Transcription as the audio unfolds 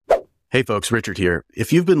Hey folks, Richard here.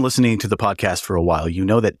 If you've been listening to the podcast for a while, you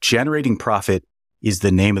know that generating profit is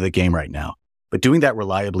the name of the game right now. But doing that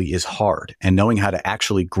reliably is hard, and knowing how to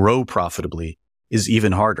actually grow profitably is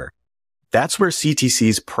even harder. That's where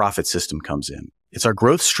CTC's Profit System comes in. It's our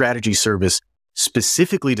growth strategy service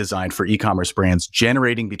specifically designed for e-commerce brands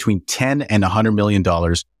generating between $10 and $100 million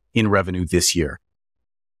in revenue this year.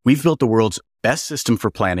 We've built the world's best system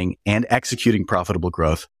for planning and executing profitable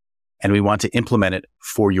growth, and we want to implement it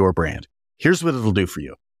for your brand. Here's what it'll do for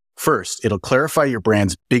you. First, it'll clarify your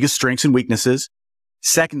brand's biggest strengths and weaknesses.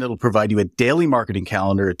 Second, it'll provide you a daily marketing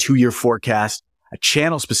calendar, a 2-year forecast, a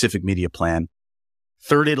channel-specific media plan.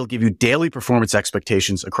 Third, it'll give you daily performance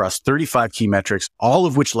expectations across 35 key metrics, all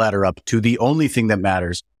of which ladder up to the only thing that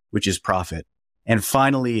matters, which is profit. And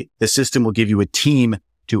finally, the system will give you a team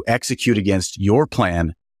to execute against your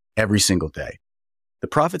plan every single day. The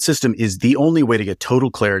Profit System is the only way to get total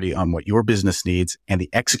clarity on what your business needs and the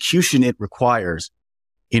execution it requires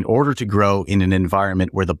in order to grow in an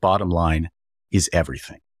environment where the bottom line is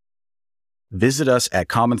everything. Visit us at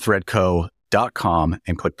commonthreadco.com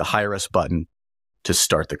and click the Hire Us button to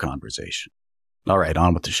start the conversation. All right,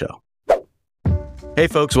 on with the show. Hey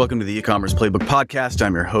folks, welcome to the E-commerce Playbook Podcast.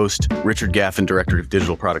 I'm your host, Richard Gaffin, Director of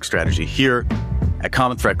Digital Product Strategy here at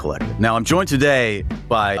Common Thread Collective. Now, I'm joined today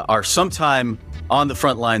by our sometime on the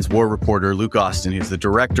front lines war reporter, Luke Austin, who's the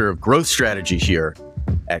Director of Growth Strategy here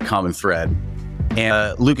at Common Thread.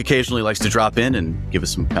 And Luke occasionally likes to drop in and give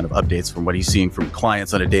us some kind of updates from what he's seeing from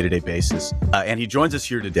clients on a day-to-day basis. And he joins us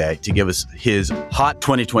here today to give us his hot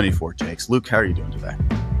 2024 takes. Luke, how are you doing today?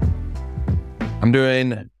 I'm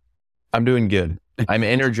doing good. I'm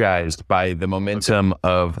energized by the momentum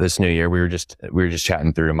of this new year. We were just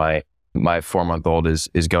chatting through my 4-month-old is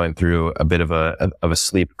going through a bit of a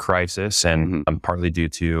sleep crisis, and partly due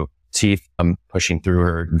to teeth. I'm pushing through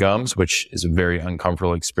her gums, which is a very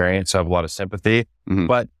uncomfortable experience. So I have a lot of sympathy,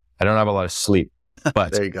 but I don't have a lot of sleep.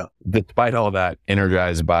 But there you go. Despite all that,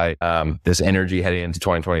 energized by this energy heading into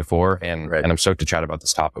 2024, and I'm stoked to chat about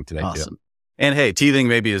this topic today. Awesome. Too. And hey, teething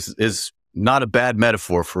maybe is not a bad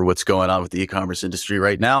metaphor for what's going on with the e-commerce industry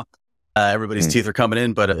right now. Everybody's teeth are coming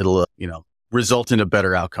in, but it'll result in a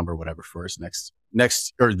better outcome or whatever for us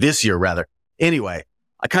next or this year rather. Anyway,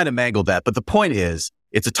 I kind of mangled that, but the point is,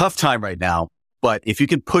 it's a tough time right now, but if you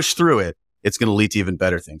can push through it, it's going to lead to even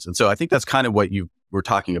better things. And so I think that's kind of what you were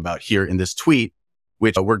talking about here in this tweet,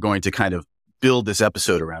 which we're going to kind of build this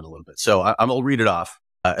episode around a little bit. So I'll read it off,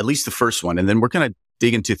 at least the first one, and then we're going to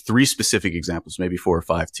dig into 3 specific examples, maybe 4 or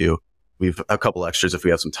 5 too. We've a couple extras if we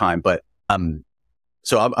have some time, but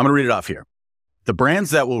so I'm going to read it off here. The brands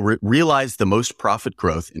that will realize the most profit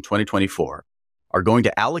growth in 2024 are going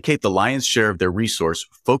to allocate the lion's share of their resource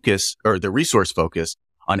focus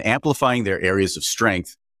on amplifying their areas of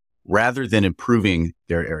strength rather than improving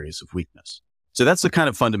their areas of weakness. So that's the kind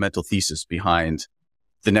of fundamental thesis behind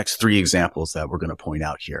the next 3 examples that we're going to point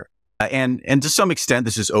out here. And to some extent,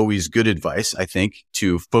 this is always good advice, I think,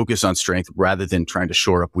 to focus on strength rather than trying to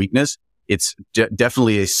shore up weakness. It's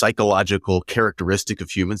definitely a psychological characteristic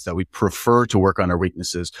of humans that we prefer to work on our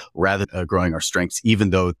weaknesses rather than growing our strengths,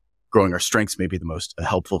 even though growing our strengths may be the most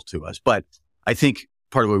helpful to us. But I think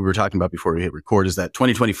part of what we were talking about before we hit record is that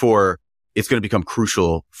 2024, it's going to become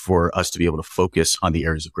crucial for us to be able to focus on the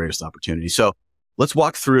areas of greatest opportunity. So let's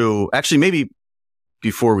walk through, actually, maybe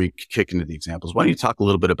before we kick into the examples, why don't you talk a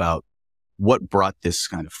little bit about what brought this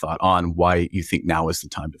kind of thought on, why you think now is the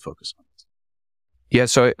time to focus on this? Yeah,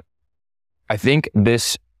 so I think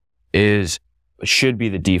this should be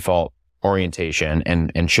the default orientation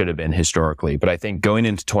and should have been historically. But I think going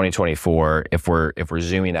into 2024, if we're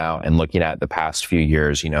zooming out and looking at the past few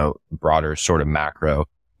years, broader sort of macro,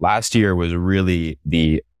 last year was really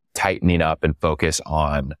the tightening up and focus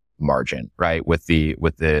on margin, right? With the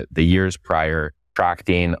years prior,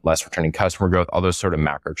 tracking less returning customer growth, all those sort of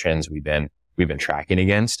macro trends we've been tracking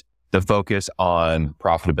against. The focus on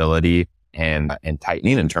profitability and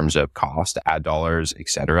tightening in terms of cost, ad dollars, et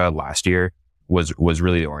cetera, last year was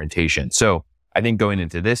really the orientation. So I think going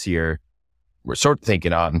into this year, we're sort of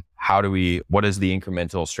thinking on what is the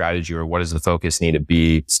incremental strategy or what does the focus need to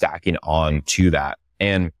be stacking on to that?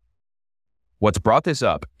 And what's brought this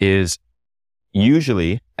up is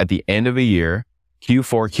usually at the end of a year,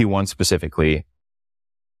 Q4, Q1 specifically,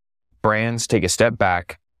 brands take a step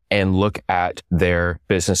back and look at their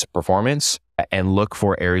business performance and look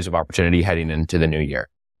for areas of opportunity heading into the new year.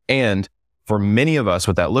 And for many of us,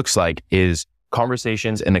 what that looks like is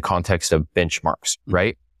conversations in the context of benchmarks,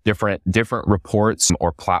 right? Different reports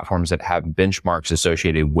or platforms that have benchmarks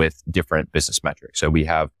associated with different business metrics. So we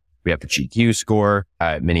have the GQ score.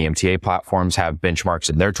 Many MTA platforms have benchmarks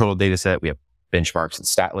in their total data set. We have benchmarks and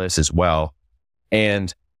stat lists as well.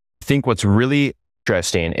 And I think what's really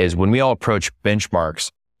interesting is when we all approach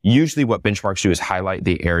benchmarks, usually what benchmarks do is highlight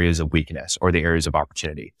the areas of weakness or the areas of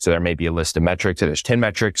opportunity. So there may be a list of metrics, there's 10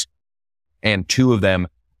 metrics, and 2 of them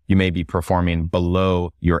you may be performing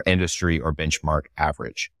below your industry or benchmark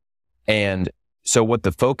average. And so what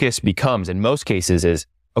the focus becomes in most cases is,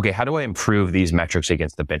 okay, how do I improve these metrics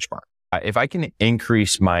against the benchmark? If I can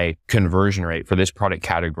increase my conversion rate for this product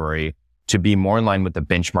category to be more in line with the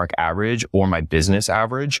benchmark average or my business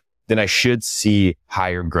average, then I should see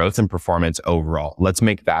higher growth and performance overall. Let's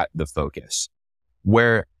make that the focus.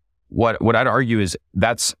 Where what I'd argue is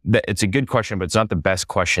it's a good question, but it's not the best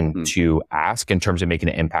question to ask in terms of making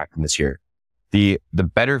an impact in this year. The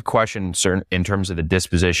better question in terms of the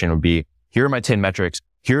disposition would be, here are my 10 metrics.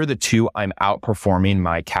 Here are the 2 I'm outperforming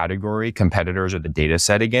my category competitors or the data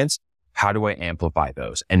set against. How do I amplify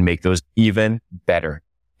those and make those even better?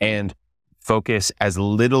 And focus as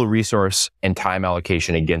little resource and time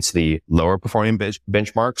allocation against the lower performing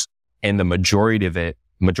benchmarks and the majority of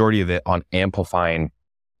it on amplifying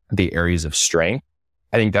the areas of strength.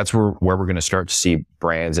 I think that's where we're going to start to see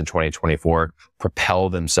brands in 2024 propel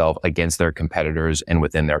themselves against their competitors and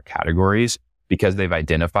within their categories because they've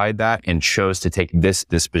identified that and chose to take this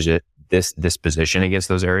disposition against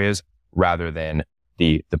those areas rather than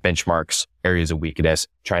the benchmarks, areas of weakness,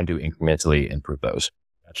 trying to incrementally improve those.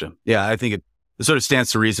 Gotcha. Yeah, I think it sort of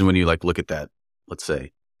stands to reason when you look at that, let's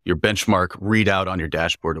say, your benchmark readout on your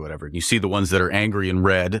dashboard or whatever, and you see the ones that are angry and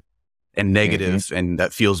red and negative, and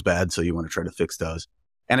that feels bad, so you want to try to fix those.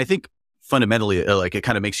 And I think fundamentally, it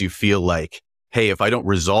kind of makes you feel like, hey, if I don't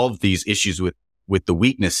resolve these issues with the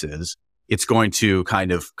weaknesses, it's going to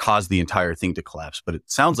kind of cause the entire thing to collapse. But it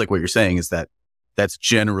sounds like what you're saying is that that's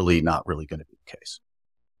generally not really going to be the case.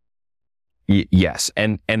 Yes.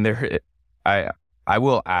 And there, I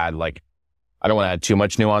will add, I don't want to add too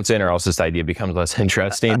much nuance in or else this idea becomes less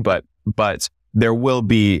interesting, but there will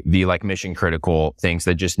be the mission critical things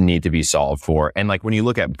that just need to be solved for. And when you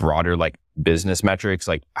look at broader business metrics,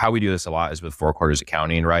 how we do this a lot is with 4 quarters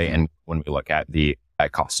accounting, right? And when we look at the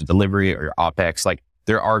cost of delivery or your OpEx,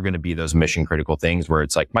 there are going to be those mission critical things where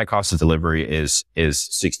it's my cost of delivery is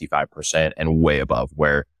 65% and way above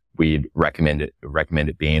where we'd recommend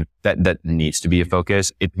it being. That needs to be a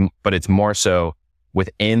focus. But it's more so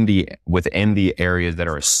within the areas that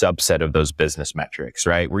are a subset of those business metrics,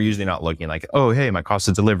 right? We're usually not looking oh, hey, my cost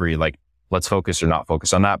of delivery, let's focus or not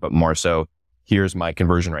focus on that, but more so, here's my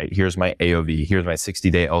conversion rate, here's my AOV, here's my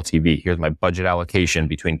 60-day LTV, here's my budget allocation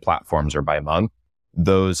between platforms or by month.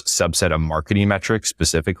 Those subset of marketing metrics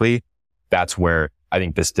specifically, that's where I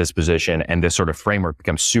think this disposition and this sort of framework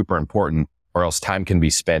becomes super important, or else time can be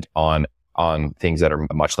spent on things that are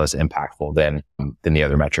much less impactful than the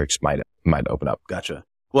other metrics might open up. Gotcha.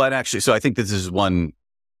 Well, and actually, so I think this is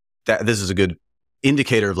a good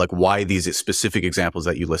indicator of why these specific examples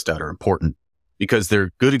that you list out are important, because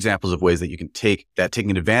they're good examples of ways that you can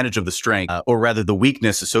taking advantage of the strength, or rather the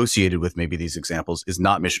weakness associated with maybe these examples is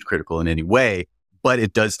not mission critical in any way, but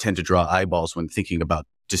it does tend to draw eyeballs when thinking about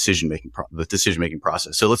the decision-making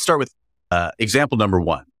process. So let's start with example number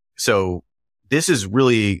 1. So this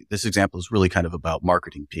example is really kind of about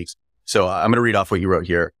marketing peaks. So I'm going to read off what you wrote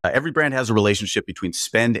here. Every brand has a relationship between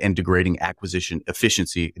spend and degrading acquisition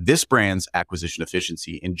efficiency. This brand's acquisition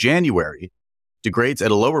efficiency in January degrades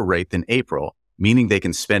at a lower rate than April, meaning they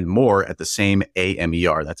can spend more at the same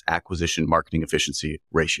AMER, that's acquisition marketing efficiency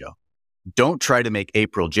ratio. Don't try to make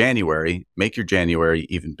April January, make your January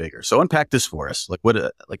even bigger. So unpack this for us.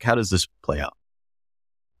 How does this play out?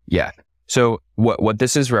 Yeah. So what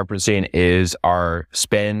this is referencing is our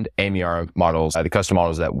spend AMER models, the custom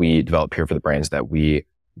models that we develop here for the brands that we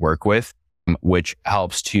work with, which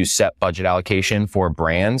helps to set budget allocation for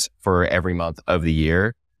brands for every month of the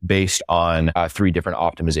year based on 3 different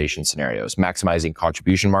optimization scenarios: maximizing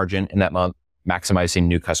contribution margin in that month, maximizing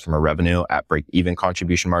new customer revenue at break-even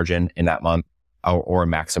contribution margin in that month, or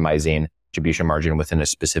maximizing contribution margin within a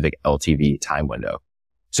specific LTV time window.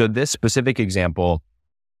 So this specific example,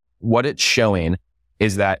 what it's showing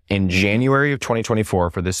is that in January of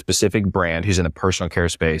 2024, for this specific brand who's in the personal care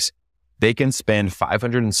space, they can spend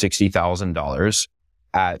 $560,000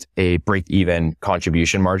 at a break-even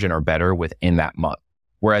contribution margin or better within that month.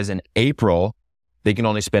 Whereas in April, they can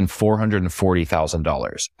only spend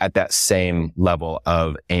 $440,000 at that same level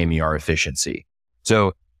of AMER efficiency.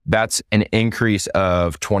 So that's an increase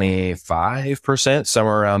of 25%,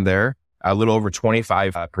 somewhere around there, a little over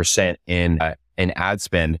 25% in ad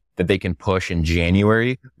spend that they can push in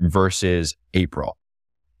January versus April.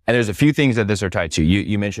 And there's a few things that this are tied to.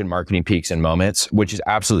 You mentioned marketing peaks and moments, which is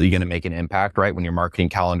absolutely going to make an impact, right? When your marketing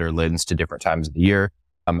calendar lends to different times of the year,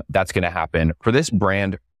 that's going to happen. For this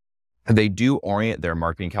brand, they do orient their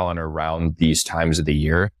marketing calendar around these times of the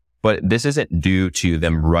year, but this isn't due to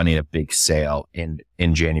them running a big sale in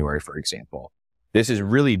January, for example. This is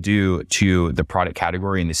really due to the product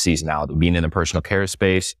category and the seasonality, being in the personal care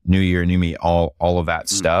space, new year, new me, all of that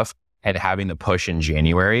stuff, and having the push in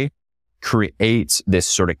January creates this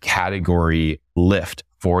sort of category lift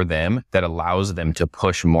for them that allows them to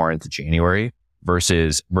push more into January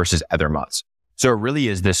versus other months. So it really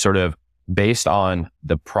is this sort of based on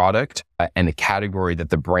the product and the category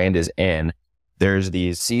that the brand is in. There's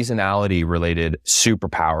these seasonality related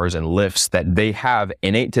superpowers and lifts that they have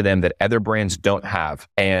innate to them that other brands don't have.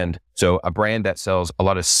 And so a brand that sells a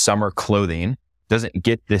lot of summer clothing doesn't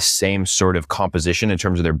get this same sort of composition in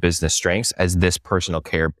terms of their business strengths as this personal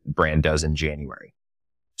care brand does in January.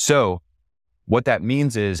 So what that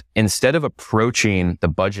means is instead of approaching the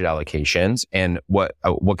budget allocations, and what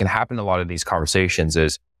can happen in a lot of these conversations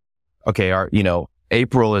is, okay,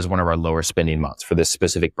 April is one of our lower spending months for this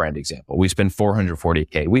specific brand example. We spend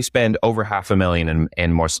 $440K. We spend over $500,000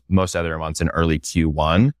 in most other months in early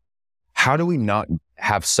Q1. How do we not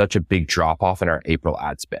have such a big drop off in our April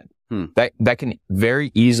ad spend? That can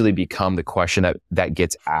very easily become the question that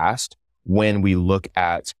gets asked when we look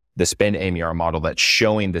at the spend AMR model that's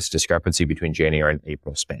showing this discrepancy between January and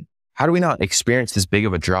April spend. How do we not experience this big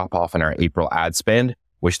of a drop off in our April ad spend,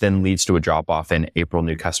 which then leads to a drop off in April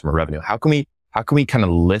new customer revenue? How can we kind of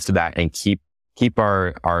lift that and keep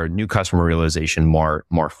our new customer realization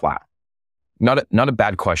more flat? Not a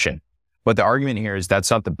bad question, but the argument here is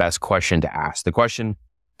that's not the best question to ask.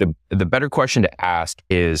 The better question to ask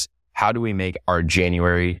is, how do we make our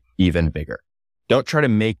January even bigger? Don't try to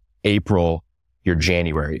make April your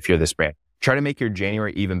January if you're this brand. Try to make your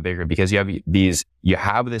January even bigger because you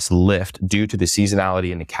have this lift due to the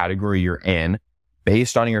seasonality in the category you're in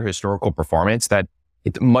based on your historical performance, that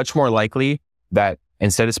it's much more likely that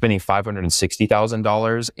instead of spending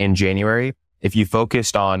 $560,000 in January, if you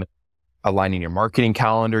focused on aligning your marketing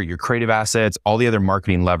calendar, your creative assets, all the other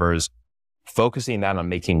marketing levers, focusing that on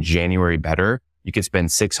making January better, you could spend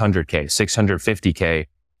 $600K, $650K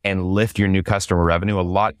and lift your new customer revenue a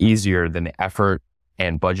lot easier than the effort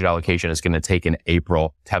and budget allocation is going to take in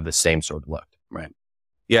April to have the same sort of lift. Right.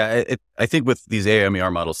 Yeah. I think with these AMER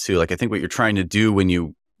models too, like I think what you're trying to do when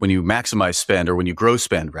you maximize spend, or when you grow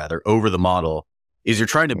spend rather over the model, is you're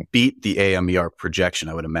trying to beat the AMER projection,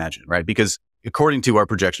 I would imagine, right? Because according to our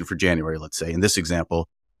projection for January, let's say in this example,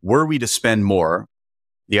 were we to spend more,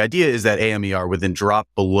 the idea is that AMER would then drop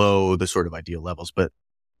below the sort of ideal levels. But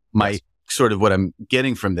sort of what I'm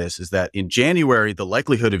getting from this is that in January, the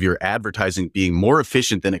likelihood of your advertising being more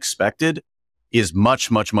efficient than expected is much,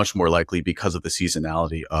 much, much more likely because of the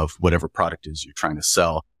seasonality of whatever product is you're trying to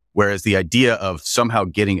sell. Whereas the idea of somehow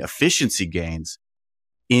getting efficiency gains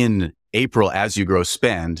in April as you grow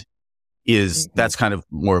spend that's kind of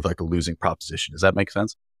more of like a losing proposition. Does that make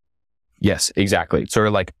sense? Yes, exactly. Sort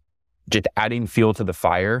of like just adding fuel to the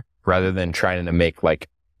fire rather than trying to make like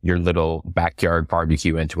your little backyard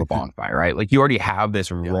barbecue into a bonfire, right? Like you already have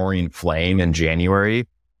this roaring flame in January.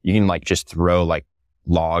 You can like just throw like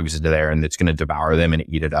logs into there and it's going to devour them and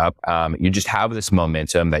eat it up. You just have this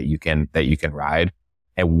momentum that you can ride.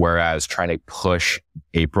 And whereas trying to push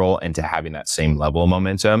April into having that same level of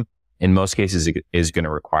momentum, in most cases, it is going to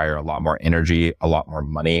require a lot more energy, a lot more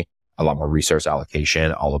money, a lot more resource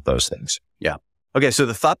allocation, all of those things. Yeah. Okay. So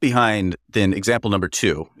the thought behind then example number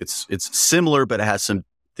 2, it's similar, but it has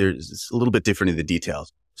it's a little bit different in the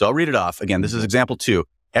details. So I'll read it off. Again, this is example 2.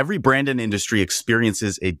 Every brand and industry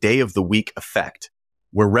experiences a day of the week effect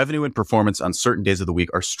where revenue and performance on certain days of the week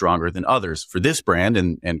are stronger than others. For this brand,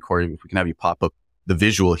 and Corey, if we can have you pop up the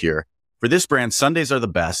visual here. For this brand, Sundays are the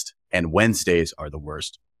best and Wednesdays are the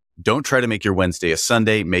worst. Don't try to make your Wednesday a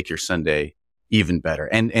Sunday, make your Sunday even better.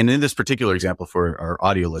 And in this particular example for our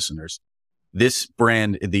audio listeners, this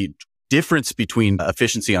brand, the difference between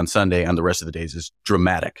efficiency on Sunday and the rest of the days is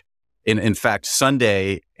dramatic. In fact,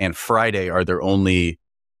 Sunday and Friday are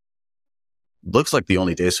looks like the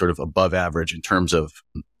only days sort of above average in terms of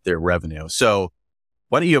their revenue. So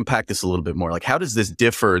why don't you unpack this a little bit more? Like, how does this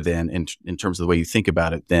differ then in terms of the way you think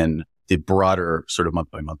about it than the broader sort of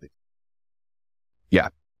month by month? Yeah.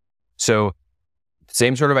 So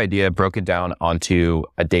same sort of idea, broken down onto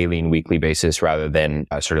a daily and weekly basis rather than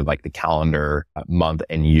sort of like the calendar month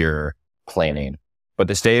and year planning. But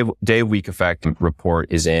this day of week effect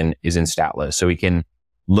report is in StatList. So we can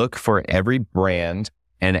look for every brand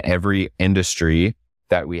and every industry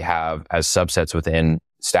that we have as subsets within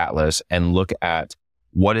StatList and look at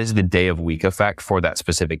what is the day of week effect for that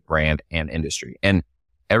specific brand and industry? And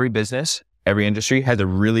every business, every industry has a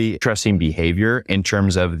really interesting behavior in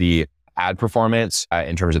terms of the ad performance,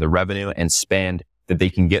 in terms of the revenue and spend that they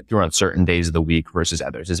can get through on certain days of the week versus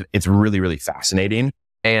others. It's really, really fascinating.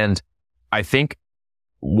 And I think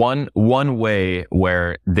one way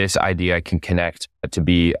where this idea can connect to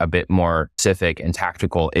be a bit more specific and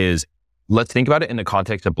tactical is, let's think about it in the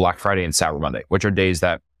context of Black Friday and Cyber Monday, which are days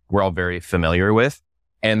that we're all very familiar with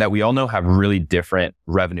and that we all know have really different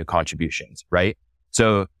revenue contributions, right?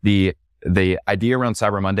 So the idea around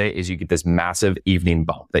Cyber Monday is you get this massive evening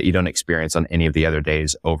bump that you don't experience on any of the other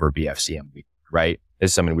days over BFCM week, right?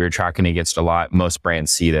 This is something we're tracking against a lot. Most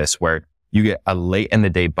brands see this where you get a late in the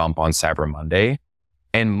day bump on Cyber Monday.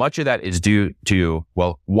 And much of that is due to,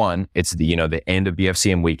 well, one, it's the end of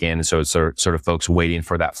BFCM weekend. So it's sort of folks waiting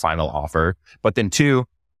for that final offer. But then two,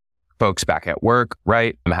 folks back at work,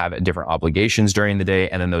 right? Have different obligations during the day.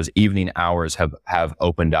 And then those evening hours have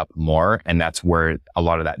opened up more. And that's where a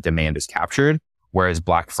lot of that demand is captured. Whereas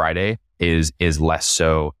Black Friday is less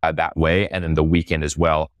so that way. And then the weekend as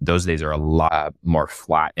well, those days are a lot more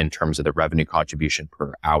flat in terms of the revenue contribution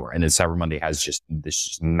per hour. And then Cyber Monday has just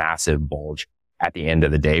this massive bulge at the end of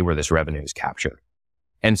the day where this revenue is captured.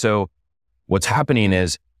 And so what's happening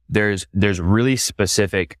is there's really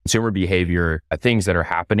specific consumer behavior, things that are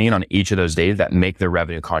happening on each of those days that make the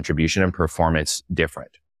revenue contribution and performance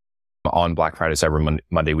different on Black Friday, Cyber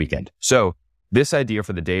Monday weekend. So this idea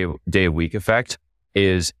for the day of week effect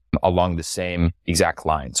is along the same exact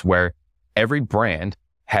lines where every brand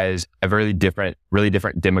has a really different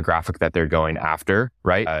demographic that they're going after,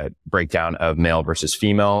 right? A breakdown of male versus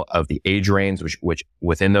female, of the age range, which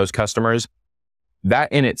within those customers, that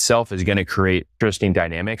in itself is going to create interesting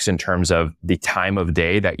dynamics in terms of the time of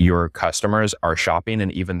day that your customers are shopping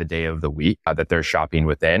and even the day of the week that they're shopping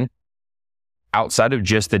within. Outside of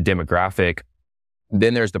just the demographic,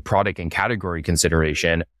 then there's the product and category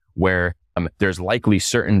consideration where there's likely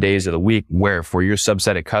certain days of the week where for your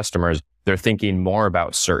subset of customers, they're thinking more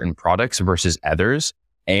about certain products versus others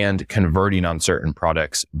and converting on certain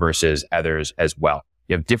products versus others as well.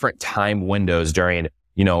 You have different time windows during,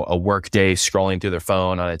 a work day, scrolling through their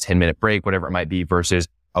phone on a 10-minute break, whatever it might be, versus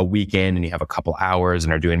a weekend and you have a couple hours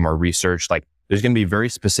and are doing more research. Like there's going to be very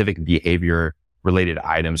specific behavior related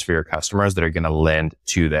items for your customers that are going to lend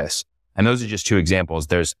to this. And those are just two examples.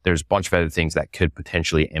 There's a bunch of other things that could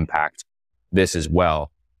potentially impact this as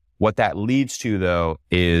well. What that leads to though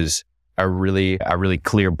is a really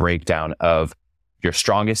clear breakdown of your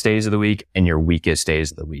strongest days of the week and your weakest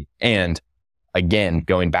days of the week. And again,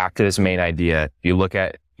 going back to this main idea, if you look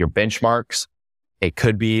at your benchmarks, it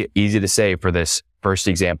could be easy to say for this first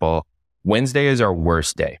example, Wednesday is our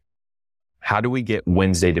worst day. How do we get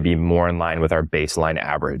Wednesday to be more in line with our baseline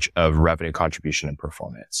average of revenue contribution and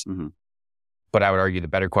performance? Mm-hmm. But I would argue the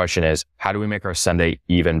better question is, how do we make our Sunday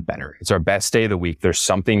even better? It's our best day of the week. There's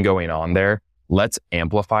something going on there. Let's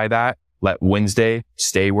amplify that. Let Wednesday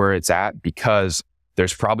stay where it's at because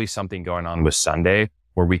there's probably something going on with Sunday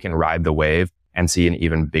where we can ride the wave and see an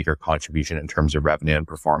even bigger contribution in terms of revenue and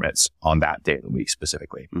performance on that day of the week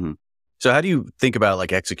specifically. Mm-hmm. So how do you think about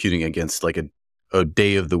like executing against like a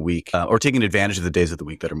day of the week or taking advantage of the days of the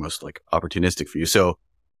week that are most like opportunistic for you? So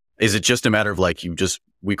is it just a matter of like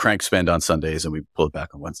we crank spend on Sundays and we pull it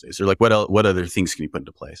back on Wednesdays? Or like what other things can you put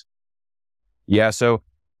into place? Yeah, so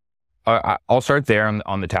I'll start there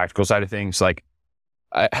on the tactical side of things. Like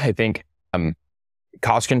I think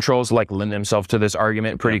cost controls like lend themselves to this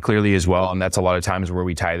argument pretty clearly as well. And that's a lot of times where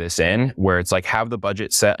we tie this in, where it's like have the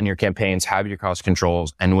budget set on your campaigns, have your cost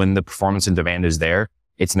controls. And when the performance and demand is there,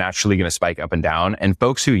 it's naturally going to spike up and down. And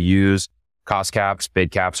folks who use cost caps,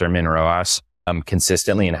 bid caps, or min ROAS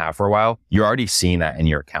consistently and have for a while, you're already seeing that in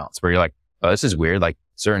your accounts where you're like, oh, this is weird. Like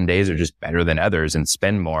certain days are just better than others and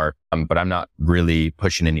spend more, but I'm not really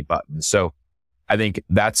pushing any buttons. So I think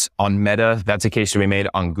that's on Meta. That's a case to be made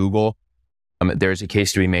on Google. There's a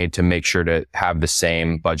case to be made to make sure to have the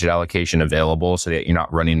same budget allocation available so that you're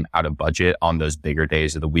not running out of budget on those bigger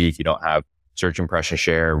days of the week. You don't have search impression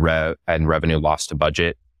share and revenue lost to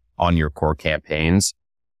budget on your core campaigns.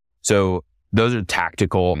 So those are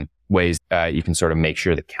tactical ways you can sort of make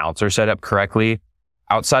sure the counts are set up correctly.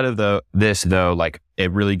 Outside of this though, like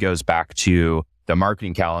it really goes back to the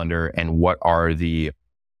marketing calendar and what are the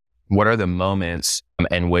moments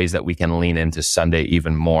and ways that we can lean into Sunday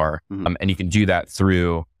even more. Mm-hmm. And you can do that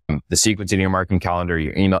through the sequencing of your marketing calendar,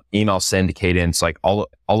 your email send cadence, like all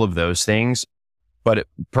of those things. But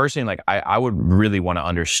personally, like I would really want to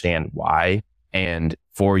understand why. And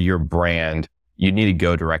for your brand, you need to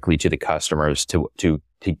go directly to the customers to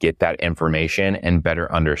get that information and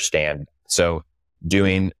better understand. So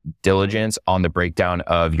doing diligence on the breakdown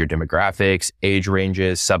of your demographics, age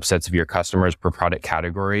ranges, subsets of your customers per product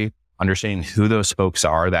category, understanding who those folks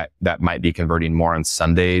are that might be converting more on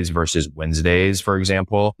Sundays versus Wednesdays, for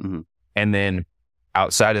example. Mm-hmm. And then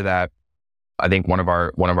outside of that, I think one of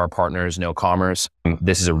our partners, No Commerce,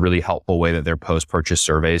 this is a really helpful way that their post-purchase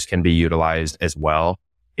surveys can be utilized as well,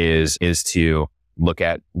 is to look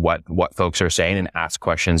at what folks are saying and ask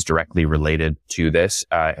questions directly related to this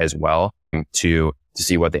as well, to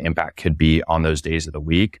see what the impact could be on those days of the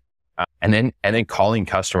week. And then calling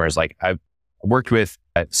customers. Like, I've worked with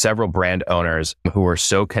several brand owners who are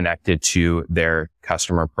so connected to their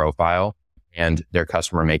customer profile and their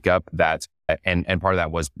customer makeup that, and part of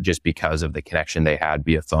that was just because of the connection they had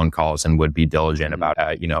via phone calls, and would be diligent about,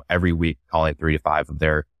 every week calling 3 to 5 of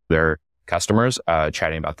their customers,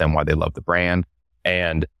 chatting about them, why they love the brand.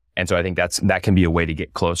 And so I think that can be a way to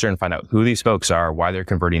get closer and find out who these folks are, why they're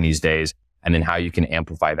converting these days, and then how you can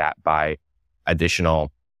amplify that by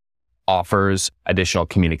additional offers, additional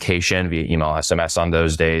communication via email, SMS on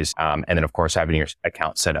those days. And then of course, having your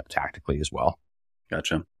account set up tactically as well.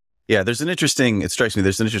 Gotcha. Yeah, it strikes me,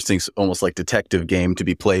 there's an interesting, almost like detective game to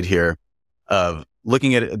be played here of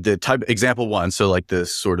looking at the type, example one. So like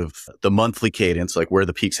this sort of the monthly cadence, like where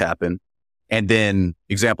the peaks happen. And then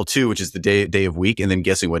example two, which is the day of week, and then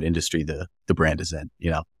guessing what industry the brand is in,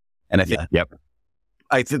 And I think,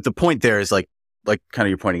 I think the point there is like kind of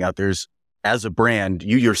you're pointing out, there's, as a brand,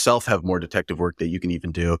 you yourself have more detective work that you can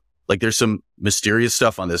even do. Like there's some mysterious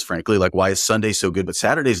stuff on this, frankly, like why is Sunday so good, but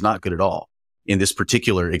Saturday's not good at all in this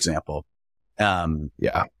particular example. So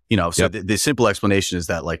the simple explanation is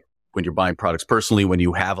that like when you're buying products personally, when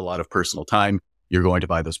you have a lot of personal time, you're going to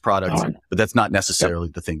buy those products, but that's not necessarily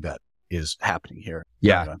the thing that is happening here.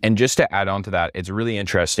 Yeah. And just to add on to that, it's really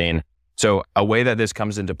interesting. So a way that this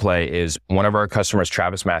comes into play is one of our customers,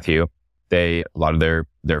 Travis Matthew, a lot of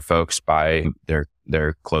their folks buy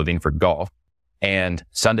their clothing for golf, and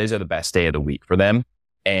Sundays are the best day of the week for them.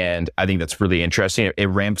 And I think that's really interesting. It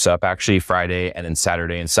ramps up actually Friday and then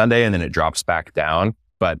Saturday and Sunday, and then it drops back down.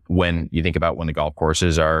 But when you think about when the golf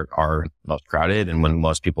courses are most crowded and when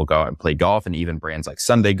most people go out and play golf, and even brands like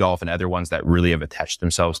Sunday Golf and other ones that really have attached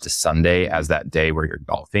themselves to Sunday as that day where you're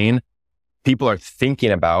golfing, people are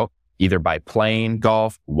thinking about either by playing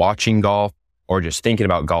golf, watching golf, or just thinking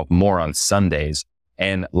about golf more on Sundays.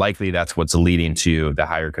 And likely that's what's leading to the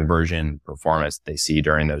higher conversion performance they see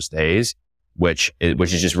during those days, which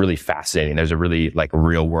is just really fascinating. There's a really like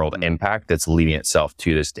real world impact that's leading itself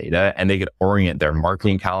to this data, and they could orient their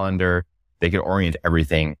marketing calendar. They could orient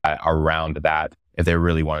everything around that if they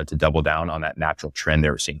really wanted to double down on that natural trend they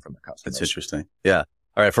were seeing from the customers. That's interesting. Yeah.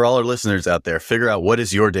 All right. For all our listeners out there, figure out what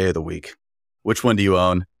is your day of the week. Which one do you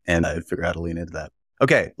own? And figure out how to lean into that.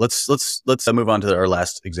 Okay. Let's move on to our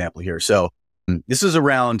last example here. So this is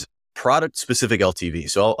around product specific LTV.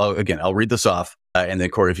 So I'll read this off. And then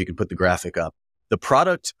Corey, if you can put the graphic up. The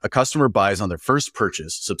product a customer buys on their first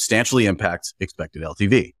purchase substantially impacts expected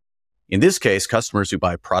LTV. In this case, customers who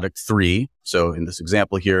buy product 3. So in this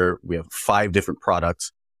example here, we have 5 different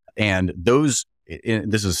products, and this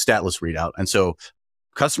is a statless readout. And so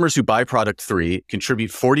customers who buy product 3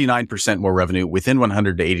 contribute 49% more revenue within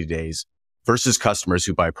 180 days versus customers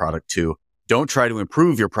who buy product 2. Don't try to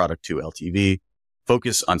improve your product 2 LTV.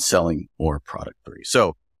 Focus on selling more product 3.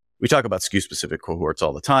 So we talk about SKU specific cohorts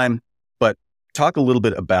all the time, but talk a little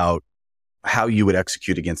bit about how you would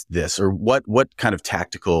execute against this, or what kind of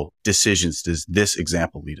tactical decisions does this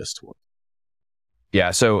example lead us toward?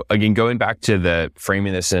 Yeah. So again, going back to the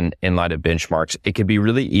framing this in light of benchmarks, it could be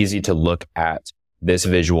really easy to look at this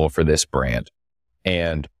visual for this brand.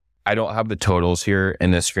 And I don't have the totals here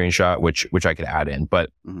in this screenshot, which I could add in,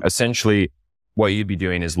 but essentially what you'd be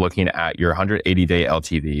doing is looking at your 180-day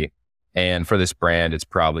LTV. And for this brand, it's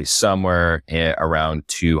probably somewhere around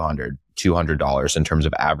 $200 in terms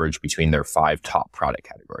of average between their 5 top product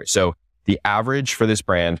categories. So the average for this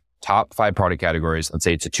brand, top 5 product categories, let's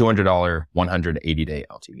say it's a $200, 180-day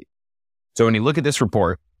LTV. So when you look at this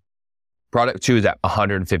report, product 2 is at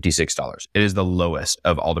 $156. It is the lowest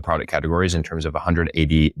of all the product categories in terms of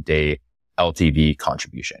 180-day LTV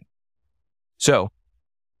contribution. So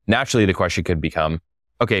naturally, the question could become,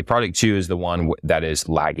 okay, product 2 is the one that is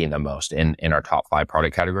lagging the most in our top 5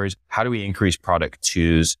 product categories. How do we increase product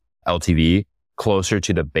 2's LTV closer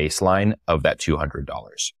to the baseline of that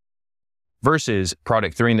 $200? Versus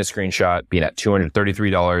product 3 in the screenshot being at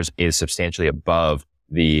 $233 is substantially above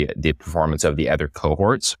the performance of the other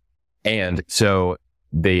cohorts. And so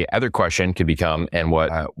the other question could become, and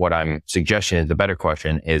what I'm suggesting is the better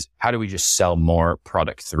question is, how do we just sell more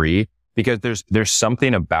product 3? Because there's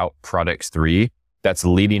something about product 3 that's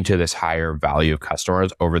leading to this higher value of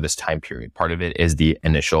customers over this time period. Part of it is the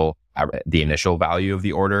initial value of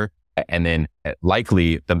the order. And then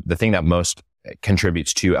likely the thing that most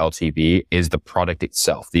contributes to LTV is the product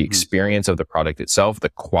itself, the experience of the product itself, the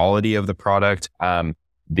quality of the product,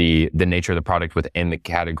 the nature of the product within the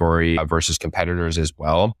category versus competitors as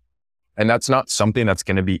well. And that's not something that's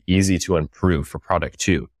going to be easy to improve for product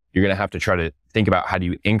 2. You're going to have to try to think about how do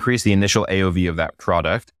you increase the initial AOV of that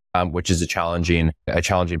product, which is a challenging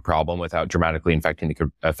problem without dramatically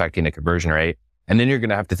affecting the conversion rate. And then you're going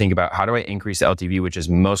to have to think about how do I increase the LTV, which is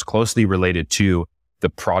most closely related to the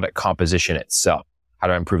product composition itself. How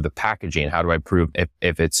do I improve the packaging? How do I improve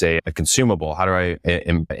if it's a consumable? How do I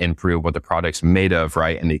improve what the product's made of,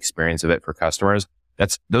 right? And the experience of it for customers.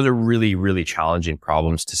 Those are really, really challenging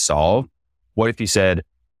problems to solve. What if you said,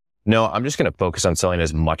 no, I'm just going to focus on selling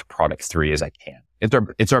as much product 3 as I can.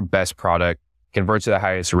 It's our best product, converts to the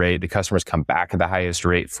highest rate. The customers come back at the highest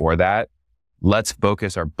rate for that. Let's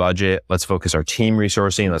focus our budget. Let's focus our team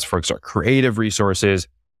resourcing. Let's focus our creative resources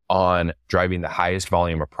on driving the highest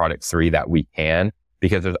volume of product 3 that we can,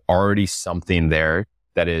 because there's already something there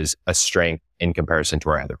that is a strength in comparison to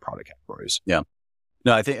our other product categories. Yeah.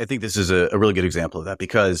 No, I think this is a really good example of that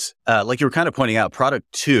because, like you were kind of pointing out,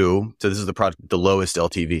 product 2, so this is the product, the lowest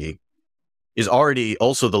LTV, is already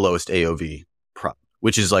also the lowest AOV product,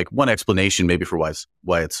 which is like one explanation maybe for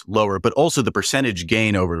why it's lower, but also the percentage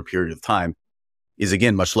gain over a period of time is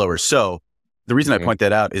again much lower. So the reason I point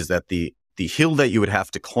that out is that the hill that you would have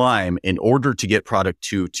to climb in order to get product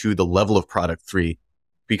 2 to the level of product 3,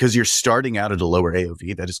 because you're starting out at a lower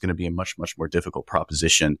AOV, that is going to be a much, much more difficult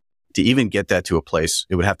proposition. To even get that to a place,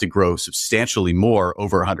 it would have to grow substantially more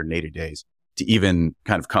over 180 days to even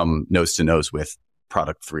kind of come nose to nose with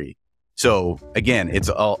product 3. So again, it's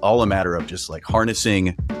all a matter of just like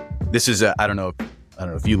harnessing. This is I don't know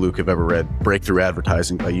if you, Luke, have ever read Breakthrough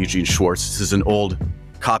Advertising by Eugene Schwartz. This is an old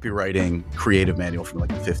copywriting creative manual from like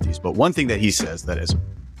the 50s. But one thing that he says that has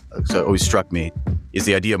always struck me is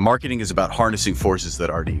the idea of marketing is about harnessing forces that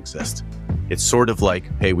already exist. It's sort of like,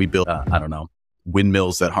 hey, we build,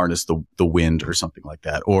 windmills that harness the wind or something like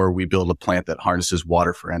that. Or we build a plant that harnesses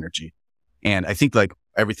water for energy. And I think like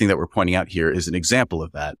everything that we're pointing out here is an example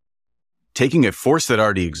of that. Taking a force that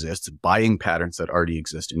already exists, buying patterns that already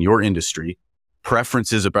exist in your industry,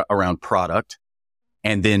 preferences around product,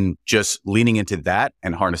 and then just leaning into that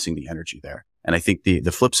and harnessing the energy there. And I think the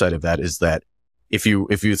flip side of that is that if you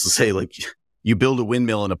say like you build a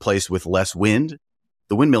windmill in a place with less wind,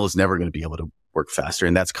 the windmill is never going to be able to work faster.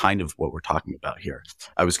 And that's kind of what we're talking about here.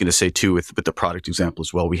 I was going to say too, with the product example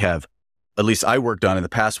as well, we have, at least I worked on in the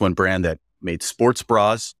past, one brand that made sports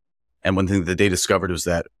bras. And one thing that they discovered was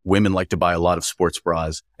that women like to buy a lot of sports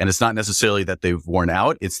bras. And it's not necessarily that they've worn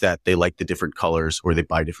out. It's that they like the different colors or they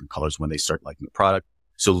buy different colors when they start liking the product.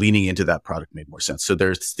 So leaning into that product made more sense. So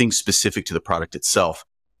there's things specific to the product itself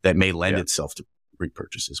that may lend itself to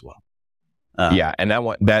repurchase as well. And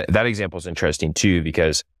that example is interesting too,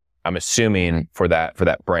 because I'm assuming for that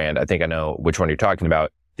brand, I think I know which one you're talking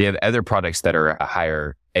about. They have other products that are a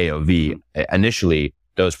higher AOV. Initially,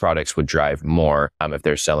 those products would drive more if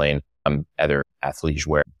they're selling other athleisure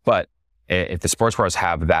wear. But if the sports bras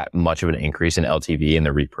have that much of an increase in LTV and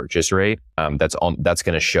the repurchase rate, that's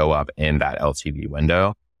going to show up in that LTV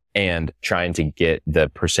window. And trying to get the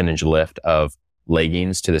percentage lift of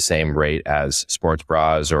leggings to the same rate as sports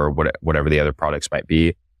bras or whatever the other products might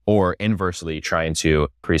be, or inversely trying to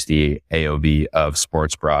increase the AOV of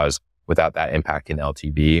sports bras without that impacting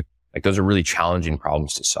LTV. Like those are really challenging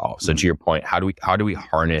problems to solve. So to your point, how do we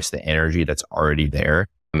harness the energy that's already there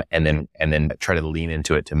and then try to lean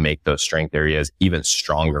into it to make those strength areas even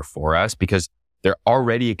stronger for us, because they're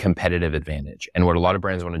already a competitive advantage. And what a lot of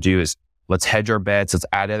brands want to do is let's hedge our bets. Let's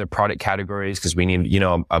add other product categories because we need,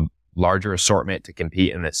 a larger assortment to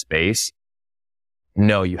compete in this space.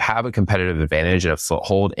 No, you have a competitive advantage and a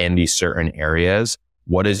foothold in these certain areas.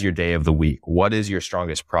 What is your day of the week? What is your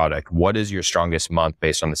strongest product? What is your strongest month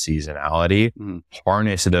based on the seasonality?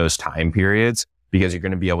 Harness those time periods because you're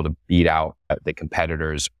going to be able to beat out the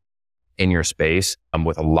competitors in your space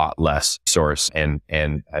with a lot less source and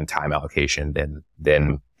time allocation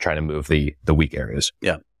than trying to move the weak areas.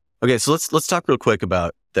 Yeah. Okay. So let's talk real quick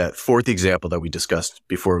about that fourth example that we discussed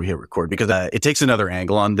before we hit record, because it takes another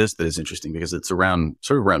angle on this that is interesting because it's around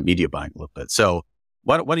media buying a little bit. So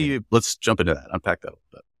why don't you, let's jump into that, unpack that a little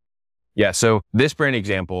bit. Yeah. So this brand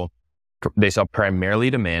example, they sell primarily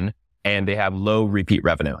to men and they have low repeat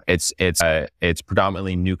revenue. It's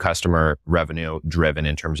predominantly new customer revenue driven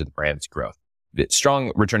in terms of the brand's growth. It's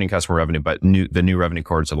strong returning customer revenue, but the new revenue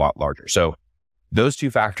core is a lot larger. So those two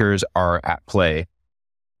factors are at play.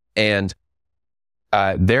 And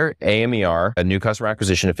Their AMER, a new customer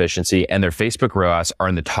acquisition efficiency, and their Facebook ROAS are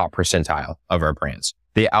in the top percentile of our brands.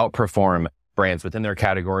 They outperform brands within their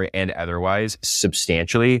category and otherwise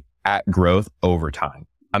substantially at growth over time.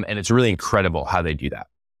 And it's really incredible how they do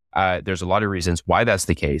that. There's a lot of reasons why that's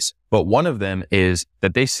the case, but one of them is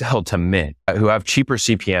that they sell to men who have cheaper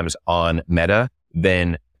CPMs on Meta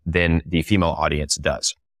than the female audience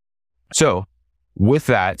does. So with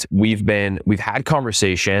that, we've had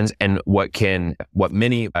conversations, and what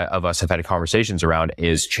many of us have had conversations around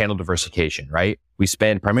is channel diversification, right? We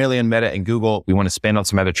spend primarily on Meta and Google. We want to spend on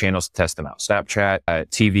some other channels to test them out. Snapchat,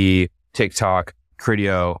 TV, TikTok,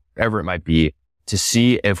 Criteo, whatever it might be, to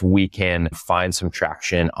see if we can find some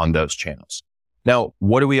traction on those channels. Now,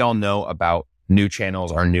 what do we all know about new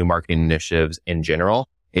channels or new marketing initiatives in general?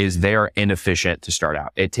 Is they are inefficient to start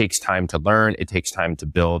out. It takes time to learn. It takes time to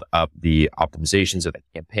build up the optimizations of the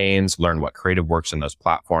campaigns, learn what creative works on those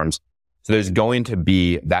platforms. So there's going to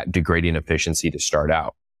be that degrading efficiency to start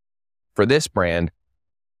out. For this brand,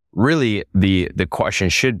 really the question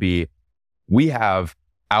should be, we have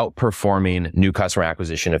outperforming new customer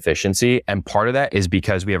acquisition efficiency. And part of that is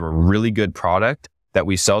because we have a really good product that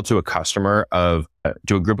we sell to a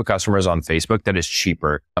group of customers on Facebook that is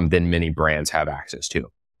cheaper than many brands have access to.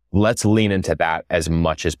 Let's lean into that as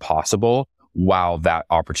much as possible while that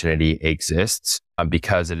opportunity exists,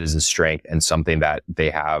 because it is a strength and something that they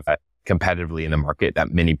have competitively in the market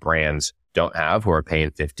that many brands don't have, who are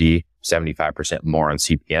paying 50, 75% more on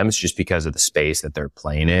CPMs just because of the space that they're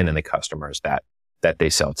playing in and the customers that they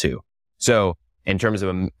sell to. So in terms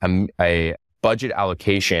of a budget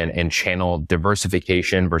allocation and channel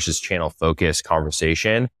diversification versus channel focus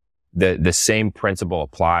conversation, the same principle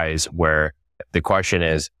applies, where the question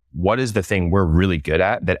is, what is the thing we're really good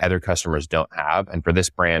at that other customers don't have? And for this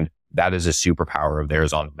brand, that is a superpower of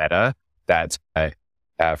theirs on Meta that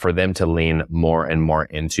for them to lean more and more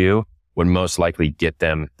into would most likely get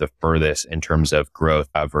them the furthest in terms of growth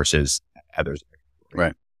versus others.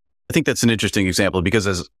 Right. I think that's an interesting example, because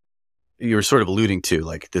as you were sort of alluding to,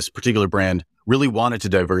 like, this particular brand really wanted to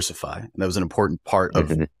diversify. And that was an important part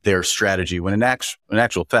of their strategy, when in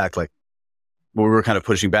actual fact, like, what we were kind of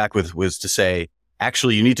pushing back with was to say,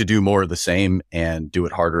 actually, you need to do more of the same and do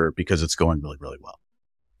it harder because it's going really, really well.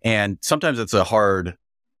 And sometimes it's a hard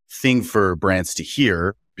thing for brands to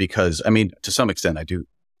hear, because, I mean, to some extent, I do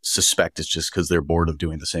suspect it's just because they're bored of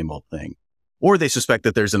doing the same old thing. Or they suspect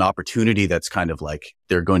that there's an opportunity that's kind of like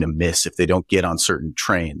they're going to miss if they don't get on certain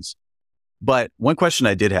trains. But one question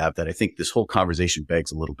I did have that I think this whole conversation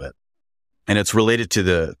begs a little bit, and it's related to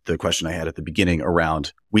the question I had at the beginning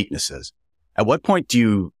around weaknesses. At what point do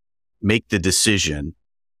you make the decision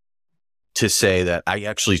to say that I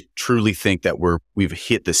actually truly think that we've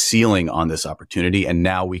hit the ceiling on this opportunity, and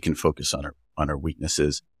now we can focus on our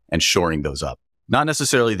weaknesses and shoring those up? Not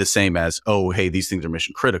necessarily the same as, oh, hey, these things are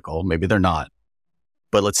mission critical. Maybe they're not.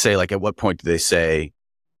 But let's say, like, at what point do they say,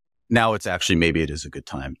 now it's actually, maybe it is a good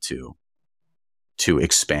time to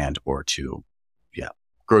expand or to,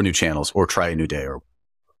 grow new channels or try a new day? Or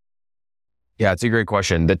Yeah, it's a great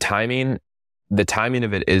question. The timing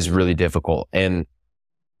of it is really difficult. And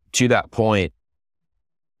to that point,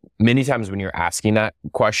 many times when you're asking that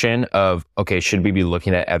question of, okay, should we be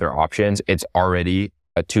looking at other options? It's already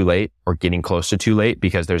too late or getting close to too late,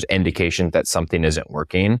 because there's indications that something isn't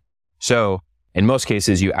working. So in most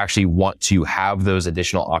cases, you actually want to have those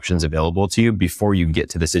additional options available to you before you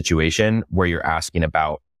get to the situation where you're asking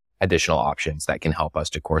about additional options that can help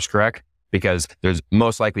us to course correct, because there's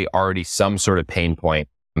most likely already some sort of pain point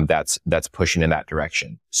that's pushing in that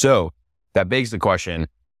direction. So that begs the question,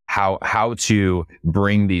 how to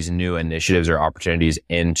bring these new initiatives or opportunities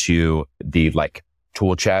into the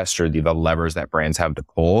tool chest or the levers that brands have to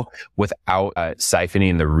pull without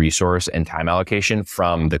siphoning the resource and time allocation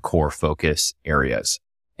from the core focus areas.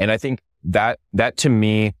 And I think that to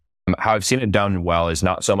me, how I've seen it done well is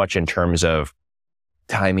not so much in terms of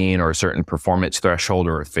timing or a certain performance threshold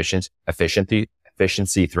or efficiency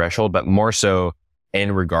threshold, but more so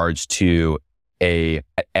in regards to at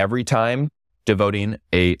every time devoting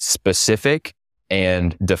a specific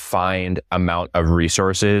and defined amount of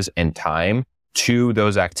resources and time to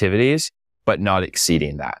those activities, but not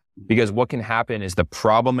exceeding that. Because what can happen is the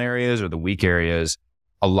problem areas or the weak areas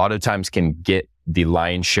a lot of times can get the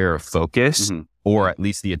lion's share of focus, or at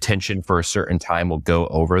least the attention for a certain time will go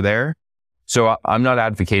over there. So I'm not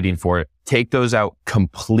advocating for it. Take those out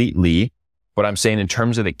completely. But I'm saying in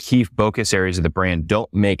terms of the key focus areas of the brand,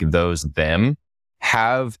 don't make those them.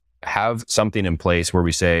 Have something in place where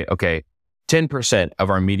we say, okay, 10% of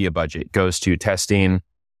our media budget goes to testing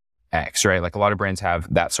X, right? Like a lot of brands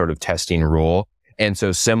have that sort of testing rule. And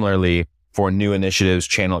so similarly, for new initiatives,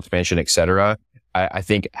 channel expansion, et cetera. I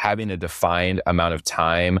think having a defined amount of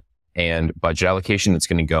time and budget allocation that's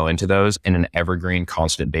going to go into those in an evergreen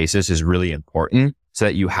constant basis is really important so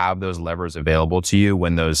that you have those levers available to you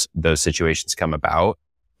when those situations come about.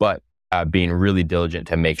 But being really diligent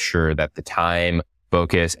to make sure that the time,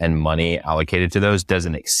 focus, and money allocated to those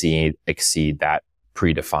doesn't exceed that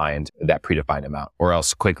predefined amount, or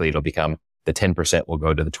else quickly it'll become the 10% will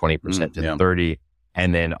go to the 20% to the 30%.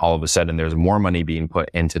 And then all of a sudden there's more money being put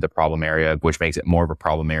into the problem area, which makes it more of a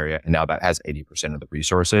problem area. And now that has 80% of the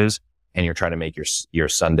resources, and you're trying to make your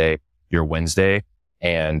Sunday, your Wednesday.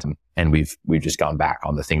 And we've just gone back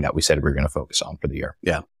on the thing that we said we were going to focus on for the year.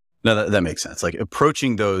 Yeah. No, that makes sense. Like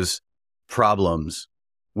approaching those problems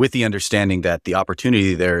with the understanding that the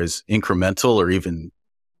opportunity there is incremental or even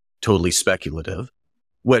totally speculative.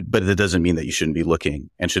 But it doesn't mean that you shouldn't be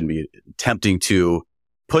looking and shouldn't be attempting to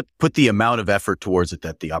put the amount of effort towards it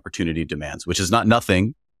that the opportunity demands, which is not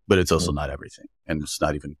nothing, but it's also not everything. And it's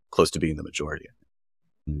not even close to being the majority.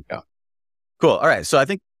 Yeah. Cool. All right. So I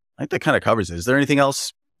think that kind of covers it. Is there anything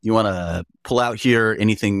else you want to pull out here?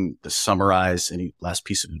 Anything to summarize? Any last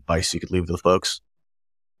piece of advice you could leave with the folks?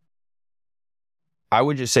 I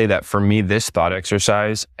would just say that for me, this thought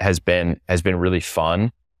exercise has been really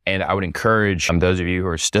fun. And I would encourage those of you who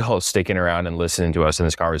are still sticking around and listening to us in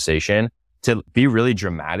this conversation to be really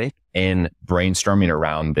dramatic in brainstorming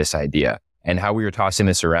around this idea. And how we were tossing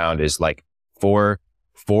this around is like for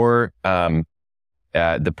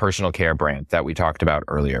the personal care brand that we talked about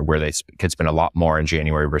earlier, where they could spend a lot more in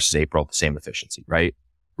January versus April, the same efficiency, right?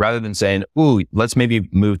 Rather than saying, ooh, let's maybe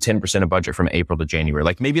move 10% of budget from April to January.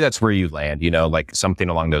 Like maybe that's where you land, like something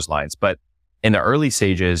along those lines. But in the early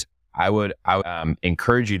stages, I would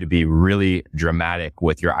encourage you to be really dramatic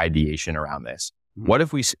with your ideation around this. What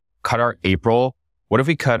if we cut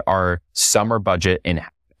our summer budget in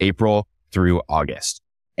April through August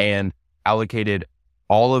and allocated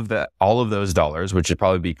all of those dollars, which would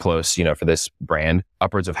probably be close, for this brand,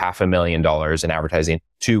 upwards of $500,000 in advertising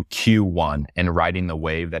to Q1 and riding the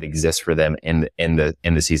wave that exists for them in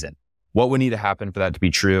the season. What would need to happen for that to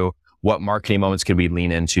be true? What marketing moments could we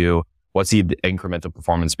lean into? What's the incremental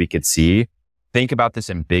performance we could see? Think about this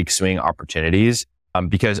in big swing opportunities,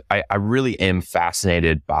 because I really am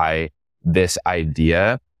fascinated by this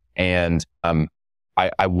idea. And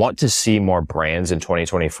I want to see more brands in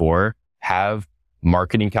 2024 have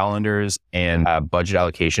marketing calendars and budget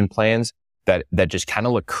allocation plans that just kind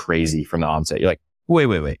of look crazy from the onset. You're like,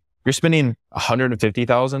 wait. You're spending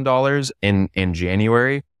 $150,000 in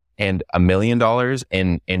January and $1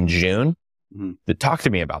 million in June. Mm-hmm. Talk to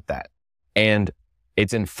me about that. And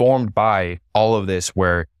it's informed by all of this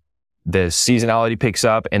where the seasonality picks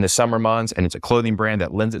up in the summer months, and it's a clothing brand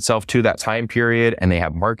that lends itself to that time period, and they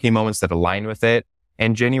have marketing moments that align with it.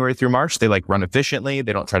 And January through March, they run efficiently.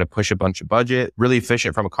 They don't try to push a bunch of budget, really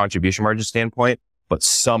efficient from a contribution margin standpoint. But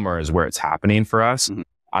summer is where it's happening for us.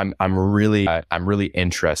 Mm-hmm. I'm really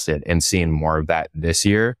interested in seeing more of that this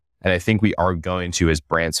year. And I think we are going to, as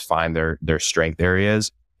brands find their strength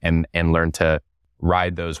areas and learn to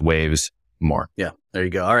ride those waves more. Yeah, there you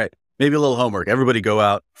go. All right. Maybe a little homework. Everybody go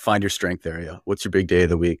out, find your strength area. What's your big day of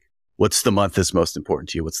the week? What's the month that's most important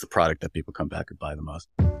to you? What's the product that people come back and buy the most?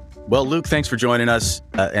 Well, Luke, thanks for joining us.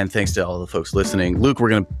 And thanks to all the folks listening. Luke, we're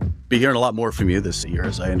going to be hearing a lot more from you this year,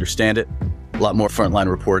 as I understand it. A lot more frontline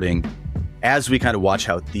reporting as we kind of watch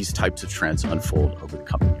how these types of trends unfold over the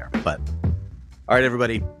coming year. But all right,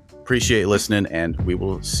 everybody, appreciate you listening, and we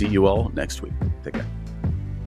will see you all next week. Take care.